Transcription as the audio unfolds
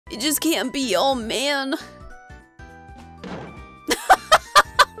It just can't be, oh man.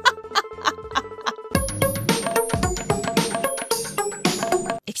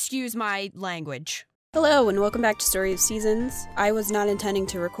 Excuse my language. Hello and welcome back to Story of Seasons. I was not intending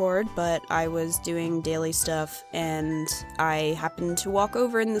to record, but I was doing daily stuff and I happened to walk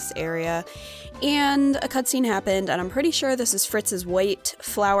over in this area and a cutscene happened, and I'm pretty sure this is Fritz's white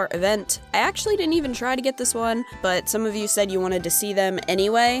flower event. I actually didn't even try to get this one, but some of you said you wanted to see them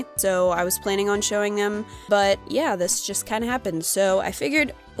anyway, so I was planning on showing them. But yeah, this just kind of happened, so I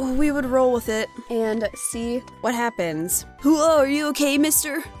figured we would roll with it and see what happens. Whoa, are you okay,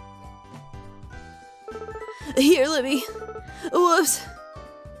 mister? Here, let me. Whoops.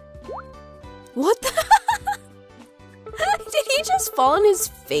 What the? Did he just fall on his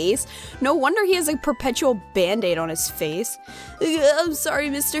face? No wonder he has a perpetual band-aid on his face. I'm sorry,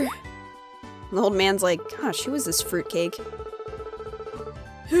 mister. The old man's like, gosh, who is this fruitcake?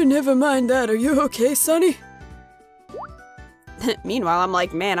 Never mind that. Are you okay, Sonny? Meanwhile, I'm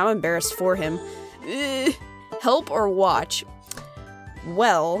like, man, I'm embarrassed for him. Help or watch?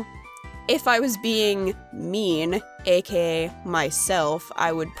 Well, if I was being mean, aka myself,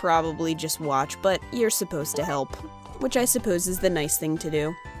 I would probably just watch, but you're supposed to help, which I suppose is the nice thing to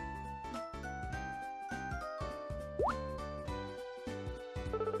do.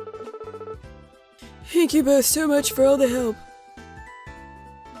 Thank you both so much for all the help.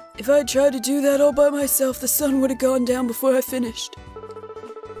 If I'd tried to do that all by myself, the sun would have gone down before I finished.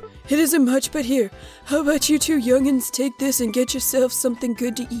 It isn't much, but here, how about you two youngins take this and get yourself something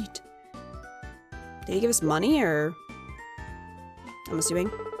good to eat? Did he give us money, or? I'm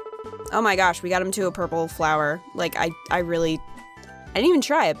assuming. Oh my gosh, we got him to a purple flower. Like, I didn't even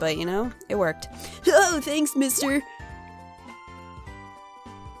try it, but, you know, it worked. Oh, thanks, mister.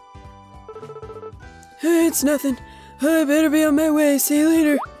 It's nothing. I better be on my way. See you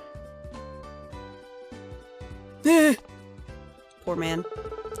later. Poor man.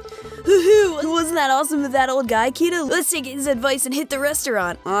 Woohoo! Wasn't that awesome with that old guy, Kita? Let's take his advice and hit the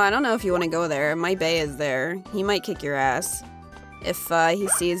restaurant. Oh, I don't know if you want to go there. My bae is there. He might kick your ass. If he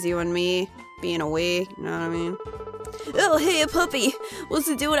sees you and me being away, you know what I mean? Oh, hey, a puppy! What's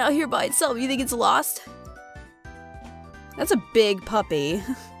it doing out here by itself? You think it's lost? That's a big puppy.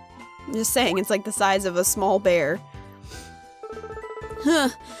 I'm just saying, it's like the size of a small bear. Huh,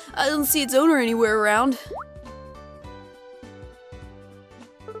 I don't see its owner anywhere around.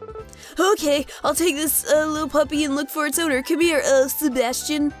 Okay, I'll take this little puppy and look for its owner. Come here,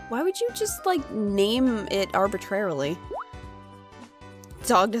 Sebastian. Why would you just, like, name it arbitrarily?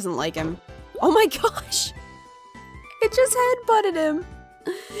 Dog doesn't like him. Oh my gosh! It just headbutted him.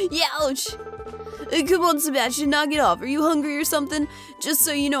 Youch! Come on, Sebastian, knock it off. Are you hungry or something? Just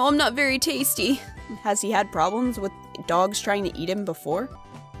so you know, I'm not very tasty. Has he had problems with dogs trying to eat him before?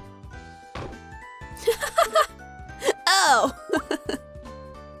 Oh!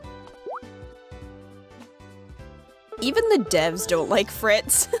 Even the devs don't like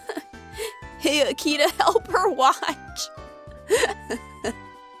Fritz. Hey, Akita, help her watch.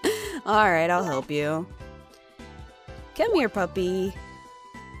 Alright, I'll help you. Come here, puppy.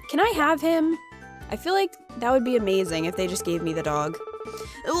 Can I have him? I feel like that would be amazing if they just gave me the dog.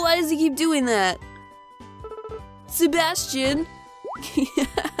 Why does he keep doing that? Sebastian!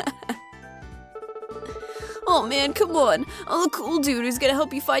 Oh man, come on. I'm a cool dude who's gonna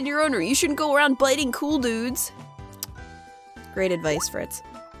help you find your owner. You shouldn't go around biting cool dudes. Great advice, Fritz.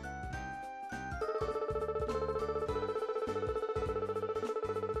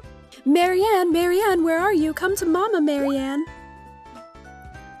 Marianne, Marianne, where are you? Come to Mama, Marianne.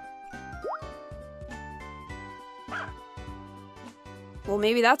 Well,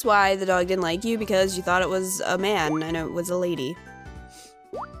 maybe that's why the dog didn't like you, because you thought it was a man and it was a lady.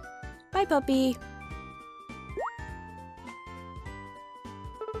 Bye, puppy.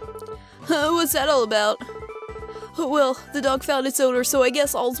 What's that all about? Oh, well, the dog found its owner, so I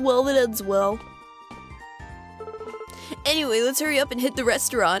guess all's well that ends well. Anyway, let's hurry up and hit the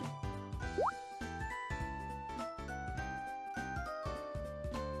restaurant.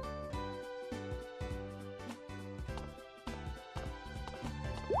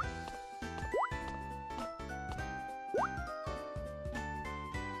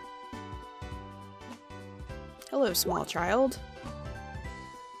 Hello, small child.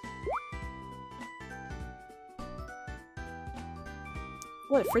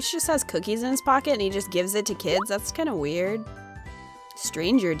 What, Fritz just has cookies in his pocket and he just gives it to kids? That's kind of weird.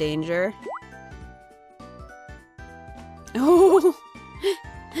 Stranger danger. Oh!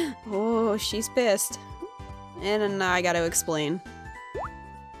 Oh, she's pissed. And now I gotta explain.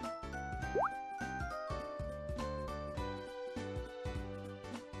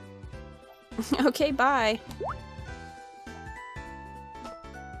 Okay, bye.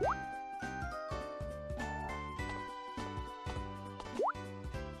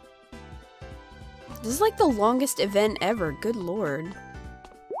 This is like the longest event ever, good lord.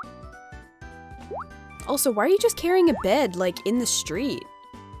 Also, why are you just carrying a bed, like, in the street?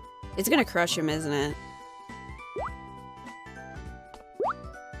 It's gonna crush him, isn't it?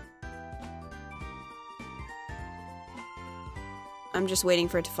 I'm just waiting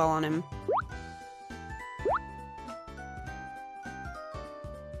for it to fall on him.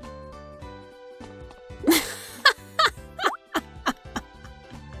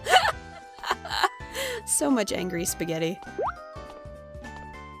 So much angry spaghetti.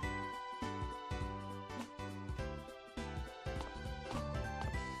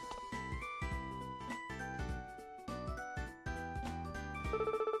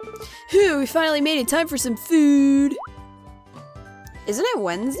 Phew, we finally made it. Time for some food. Isn't it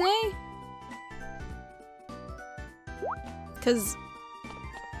Wednesday? Because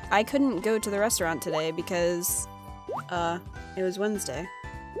I couldn't go to the restaurant today because it was Wednesday.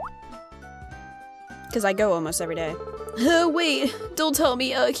 Because I go almost every day. Wait, don't tell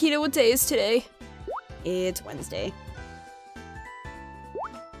me, Kita, what day is today? It's Wednesday.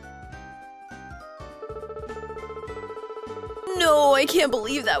 No, I can't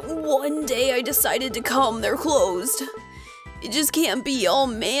believe that one day I decided to come, they're closed. It just can't be, oh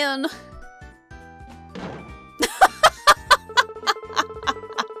man.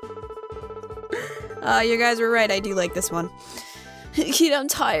 You guys were right, I do like this one. Kita, I'm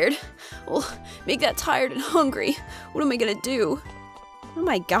tired. Well, make that tired and hungry. What am I gonna do? Oh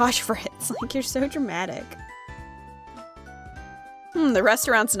my gosh, Fritz, like you're so dramatic. The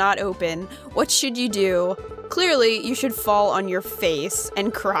restaurant's not open. What should you do? Clearly, you should fall on your face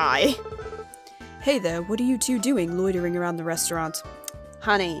and cry. Hey there, what are you two doing loitering around the restaurant?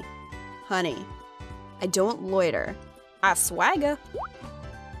 Honey, I don't loiter. I swagger.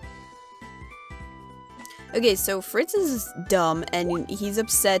 Okay, so Fritz is dumb, and he's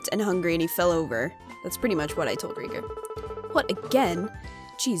upset and hungry, and he fell over. That's pretty much what I told Raeger. What, again?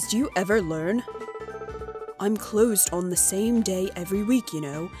 Jeez, do you ever learn? I'm closed on the same day every week, you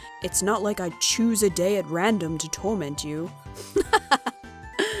know. It's not like I choose a day at random to torment you.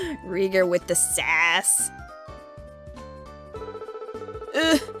 Raeger with the sass.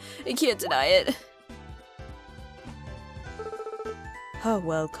 I can't deny it. Oh,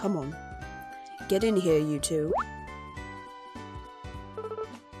 well, come on. Get in here, you two.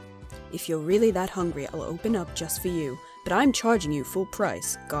 If you're really that hungry, I'll open up just for you. But I'm charging you full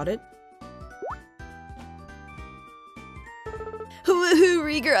price. Got it? Woohoo,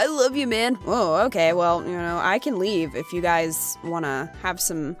 Raeger, I love you, man. Oh, okay, well, you know, I can leave if you guys wanna have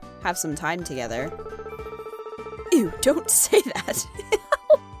some time together. Ew, don't say that.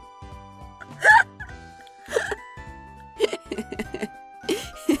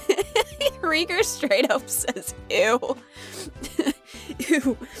 Raeger straight up says, ew.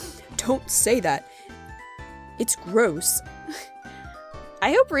 Ew, don't say that. It's gross.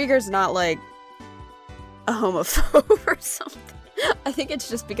 I hope Raeger's not, like, a homophobe or something. I think it's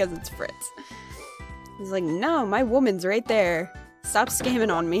just because it's Fritz. He's like, no, my woman's right there. Stop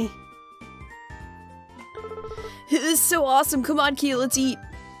scamming on me. This is so awesome. Come on, Kia, let's eat.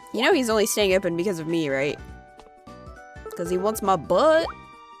 You know he's only staying open because of me, right? Because he wants my butt.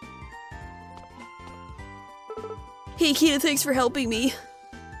 Hey, Kia, thanks for helping me.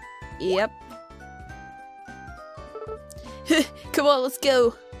 Yep. Come on, let's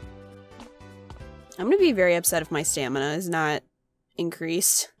go. I'm gonna be very upset if my stamina is not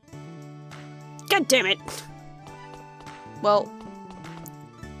increased. God damn it! Well,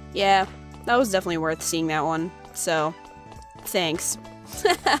 yeah, that was definitely worth seeing that one, so thanks.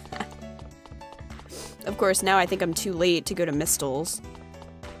 Of course, now I think I'm too late to go to Mistel's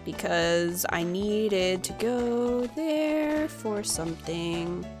because I needed to go there for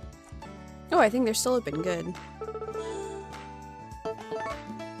something. Oh, I think they're still open. Good.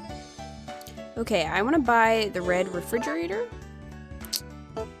 Okay, I want to buy the red refrigerator.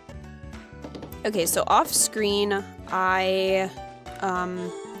 Okay, so off screen, I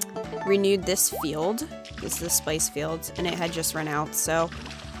renewed this field. This is the spice field, and it had just run out, so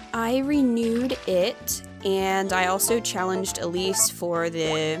I renewed it, and I also challenged Elise for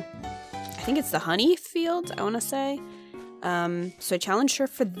the, I think it's the honey field, I want to say. So I challenged her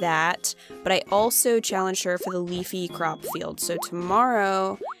for that, but I also challenged her for the leafy crop field. So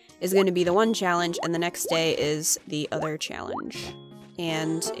tomorrow is going to be the one challenge, and the next day is the other challenge.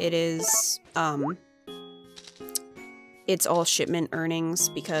 And it is, it's all shipment earnings,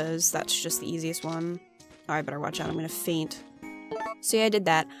 because that's just the easiest one. Oh, I better watch out, I'm gonna faint. So yeah, I did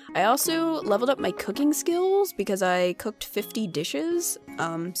that. I also leveled up my cooking skills because I cooked 50 dishes.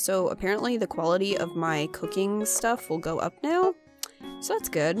 So apparently the quality of my cooking stuff will go up now. So that's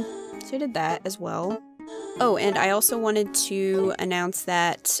good. So I did that as well. Oh, and I also wanted to announce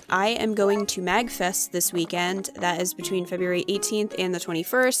that I am going to MagFest this weekend. That is between February 18th and the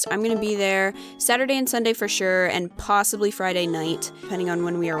 21st. I'm going to be there Saturday and Sunday for sure, and possibly Friday night, depending on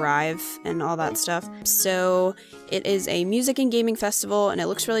when we arrive and all that stuff. So it is a music and gaming festival, and it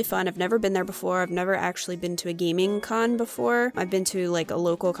looks really fun. I've never been there before. I've never actually been to a gaming con before. I've been to like a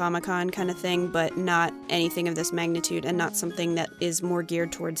local Comic-Con kind of thing, but not anything of this magnitude, and not something that is more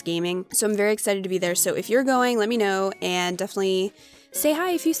geared towards gaming. So I'm very excited to be there. So if you're going, let me know, and definitely say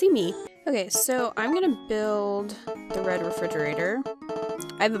hi if you see me. Okay, so I'm gonna build the red refrigerator.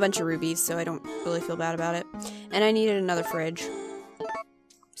 I have a bunch of rubies, so I don't really feel bad about it. And I needed another fridge.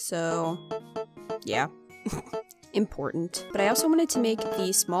 So, yeah. Important. But I also wanted to make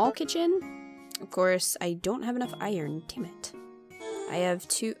the small kitchen. Of course, I don't have enough iron. Damn it. I have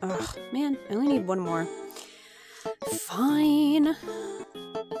two. Ugh, man, I only need one more. Fine.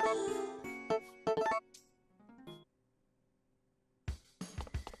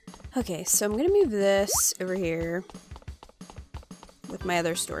 Okay, so I'm gonna move this over here with my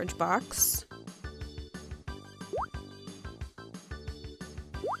other storage box.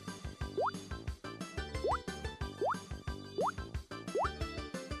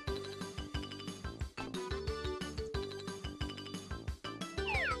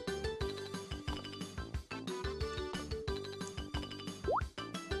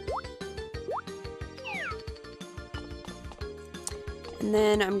 And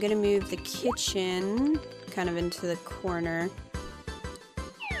then I'm gonna move the kitchen kind of into the corner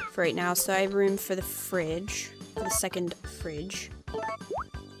for right now, so I have room for the fridge, for the second fridge.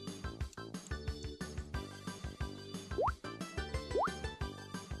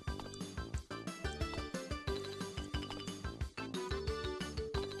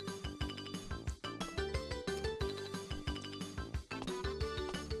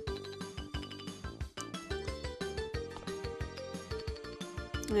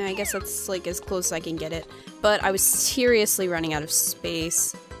 I guess that's like as close as I can get it, but I was seriously running out of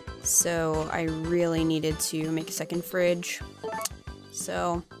space, so I really needed to make a second fridge.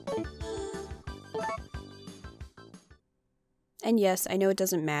 So, and yes, I know it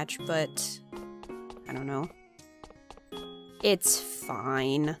doesn't match, but I don't know. It's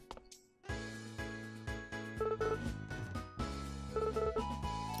fine.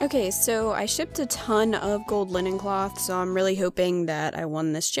 Okay, so I shipped a ton of gold linen cloth, so I'm really hoping that I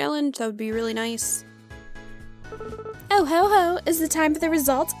won this challenge. That would be really nice. Oh ho ho, is the time for the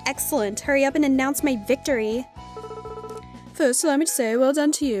results? Excellent, hurry up and announce my victory. First, allow me to say well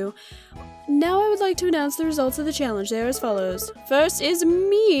done to you. Now I would like to announce the results of the challenge. They are as follows. First is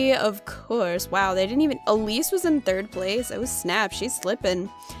me, of course. Wow, they didn't even... Elise was in third place. Oh snap, she's slipping.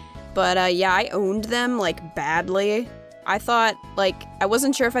 But yeah, I owned them, like, badly. I thought, like, I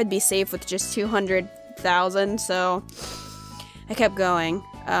wasn't sure if I'd be safe with just 200,000, so I kept going.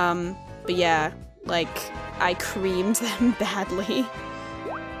 But yeah, like, I creamed them badly,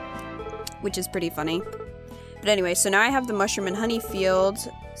 which is pretty funny. But anyway, so now I have the mushroom and honey field,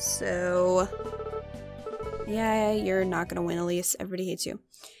 so yeah, you're not gonna win, Elise. Everybody hates you.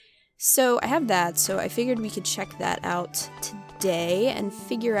 So I have that, so I figured we could check that out today and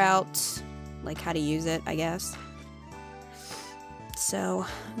figure out, like, how to use it, I guess. So,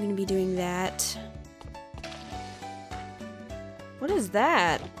 I'm gonna be doing that. What is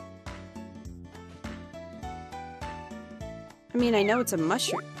that? I mean, I know it's a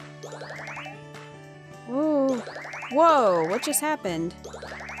mushroom. Whoa. Whoa, what just happened?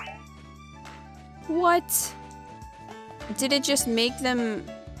 What? Did it just make them,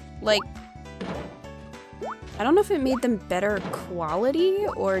 like... I don't know if it made them better quality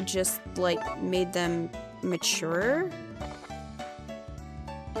or just, like, made them mature.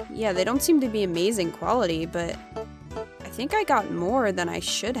 Yeah, they don't seem to be amazing quality, but I think I got more than I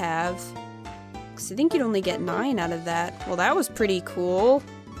should have. Because I think you'd only get 9 out of that. Well, that was pretty cool.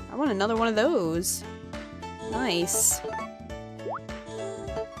 I want another one of those. Nice.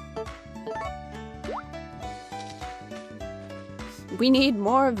 We need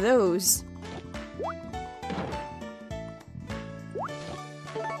more of those.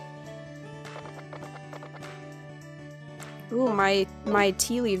 Ooh, my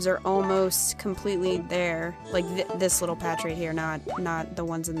tea leaves are almost completely there. Like this little patch right here, not the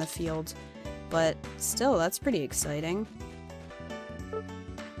ones in the field. But still, that's pretty exciting.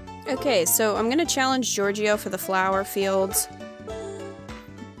 Okay, so I'm gonna challenge Giorgio for the flower fields.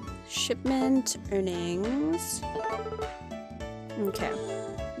 Shipment earnings. Okay.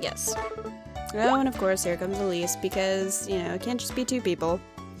 Yes. Oh, and of course, here comes Elise, because, you know, it can't just be 2 people.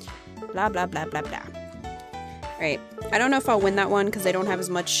 Blah, blah, blah, blah, blah. Alright. I don't know if I'll win that one, because I don't have as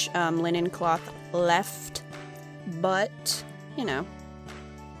much linen cloth left. But, you know,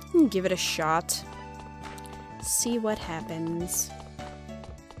 give it a shot. See what happens.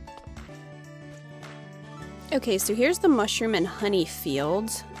 Okay, so here's the mushroom and honey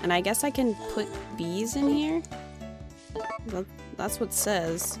field. And I guess I can put bees in here? That's what it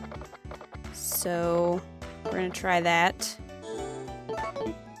says. So, we're gonna try that.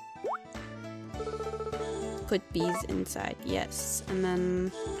 Put bees inside, yes. And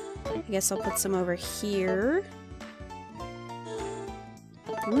then, I guess I'll put some over here.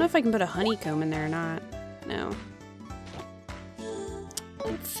 I don't know if I can put a honeycomb in there or not. No.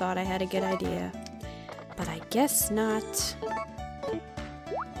 I thought I had a good idea. But I guess not.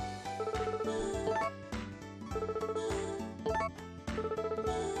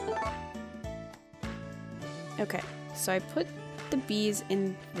 Okay, so I put the bees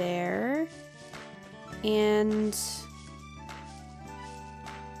in there. And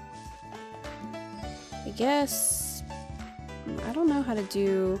I guess I don't know how to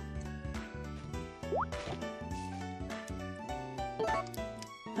do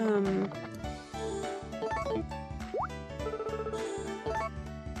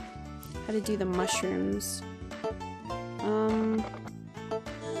how to do the mushrooms.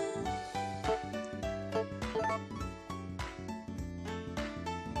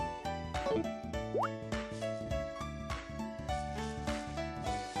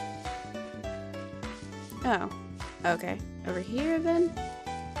 Oh, okay. Over here then?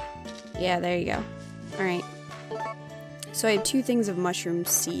 Yeah, there you go. Alright. So I have 2 things of mushroom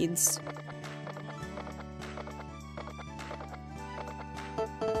seeds.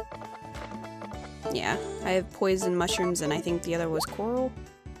 Yeah, I have poison mushrooms and I think the other was coral.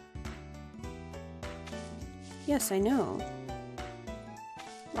 Yes, I know.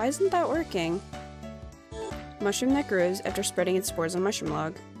 Why isn't that working? Mushroom that grows after spreading its spores on mushroom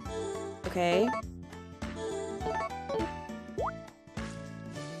log. Okay.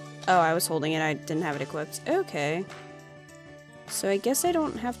 Oh, I was holding it. I didn't have it equipped. Okay. So I guess I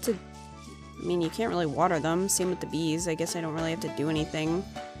don't have to... I mean, you can't really water them. Same with the bees. I guess I don't really have to do anything.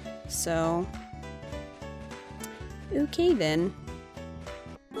 So... okay, then.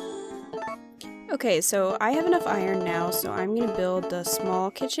 Okay, so I have enough iron now, so I'm gonna build a small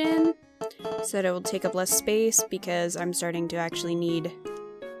kitchen so that it will take up less space because I'm starting to actually need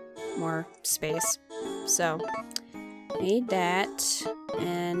more space. So, made that,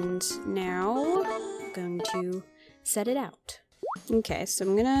 and now I'm going to set it out. Okay, so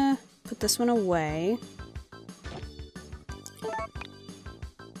I'm gonna put this one away.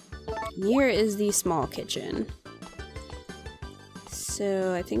 And here is the small kitchen.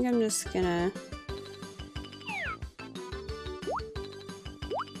 So I think I'm just gonna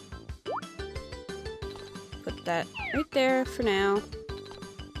put that right there for now.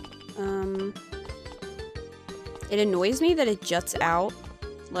 It annoys me that it juts out.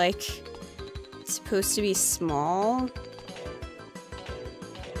 Like, it's supposed to be small.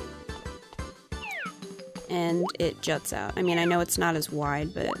 And it juts out. I mean, I know it's not as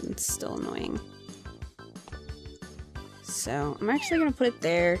wide, but it's still annoying. So, I'm actually gonna put it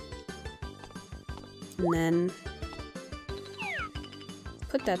there. And then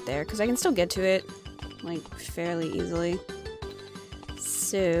put that there, because I can still get to it, like, fairly easily.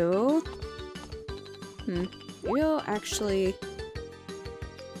 So, maybe I'll actually,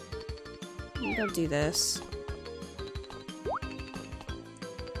 maybe I'll do this.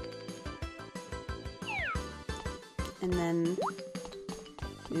 And then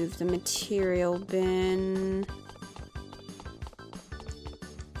move the material bin.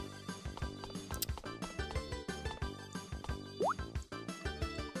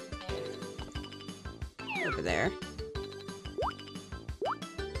 Over there.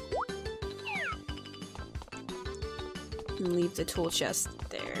 And leave the tool chest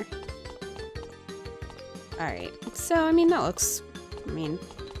there. Alright, so I mean that looks,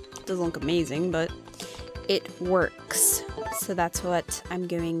 it doesn't look amazing, but it works. So that's what I'm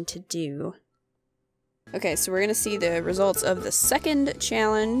going to do. Okay, so we're gonna see the results of the second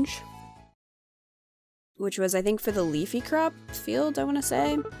challenge, which was, I think, for the leafy crop field, I want to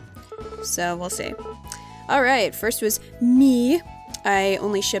say. So we'll see. Alright, first was me. I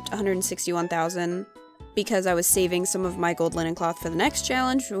only shipped 161,000 because I was saving some of my gold linen cloth for the next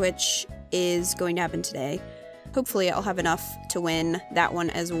challenge, which is going to happen today. Hopefully I'll have enough to win that one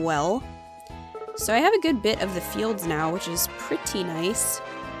as well. So I have a good bit of the fields now, which is pretty nice.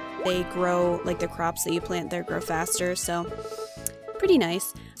 They grow, like the crops that you plant there grow faster, so pretty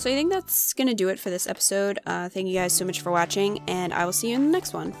nice. So I think that's gonna do it for this episode. Thank you guys so much for watching, and I will see you in the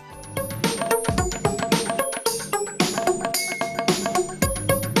next one.